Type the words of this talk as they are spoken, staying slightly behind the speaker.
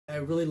I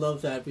really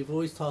love that. We've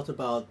always talked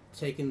about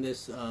taking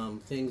this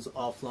things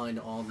offline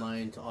to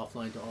online to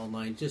offline to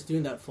online, just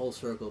doing that full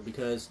circle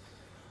because,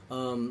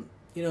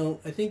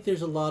 I think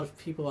there's a lot of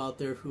people out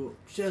there who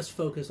just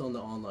focus on the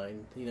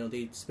online.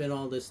 They spend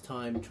all this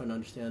time trying to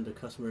understand the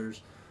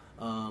customers,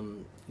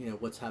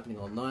 what's happening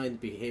online,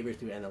 the behavior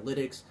through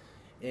analytics.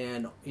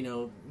 And,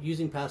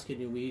 using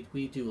Passgate,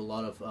 we do a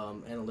lot of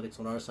analytics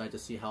on our side to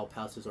see how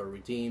passes are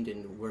redeemed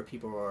and where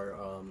people are,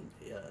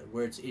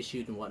 where it's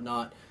issued and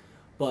whatnot.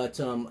 But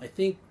I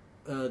think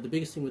the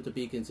biggest thing with the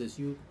beacons is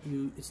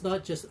it's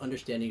not just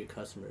understanding your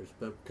customers,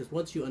 but because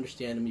once you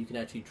understand them, you can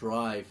actually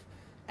drive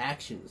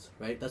actions,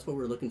 right? That's what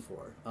we're looking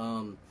for.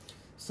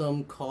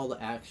 Some call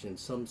to action,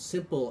 some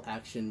simple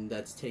action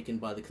that's taken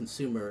by the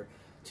consumer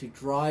to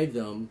drive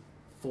them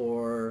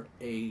for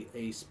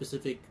a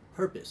specific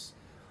purpose.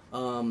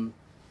 And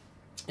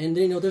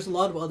there's a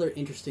lot of other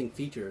interesting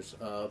features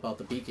about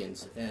the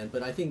beacons,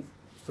 but I think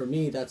for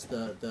me that's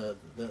the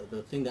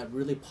thing that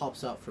really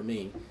pops out for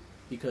me,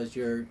 because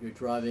you're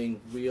driving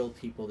real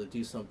people to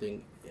do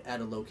something at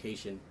a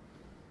location.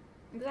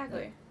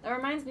 Exactly. That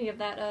reminds me of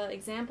that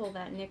example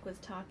that Nick was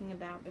talking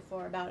about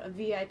before, about a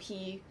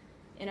VIP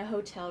in a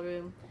hotel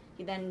room.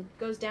 He then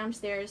goes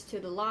downstairs to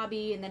the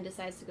lobby and then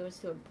decides to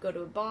go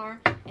to a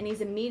bar, and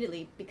he's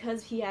immediately,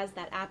 because he has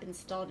that app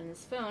installed in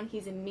his phone,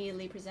 he's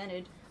immediately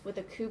presented with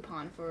a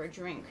coupon for a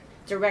drink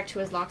direct to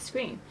his lock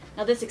screen.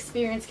 Now this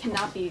experience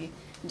cannot be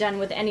done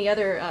with any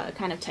other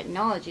kind of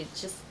technology.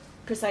 It's just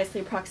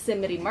precisely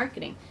proximity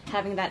marketing,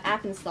 having that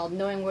app installed,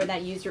 knowing where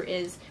that user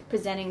is,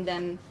 presenting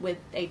them with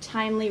a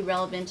timely,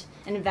 relevant,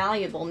 and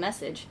valuable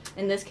message,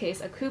 in this case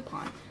a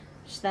coupon,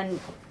 which then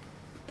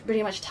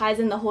pretty much ties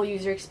in the whole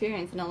user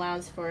experience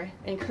and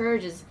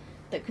encourages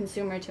the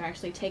consumer to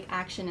actually take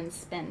action and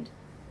spend.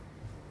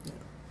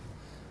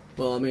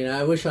 Well, I mean,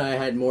 I wish I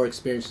had more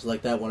experiences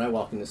like that when I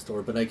walk in the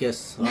store, but I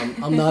guess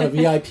I'm not a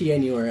VIP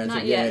anywhere as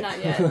of yet. Not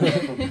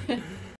yet.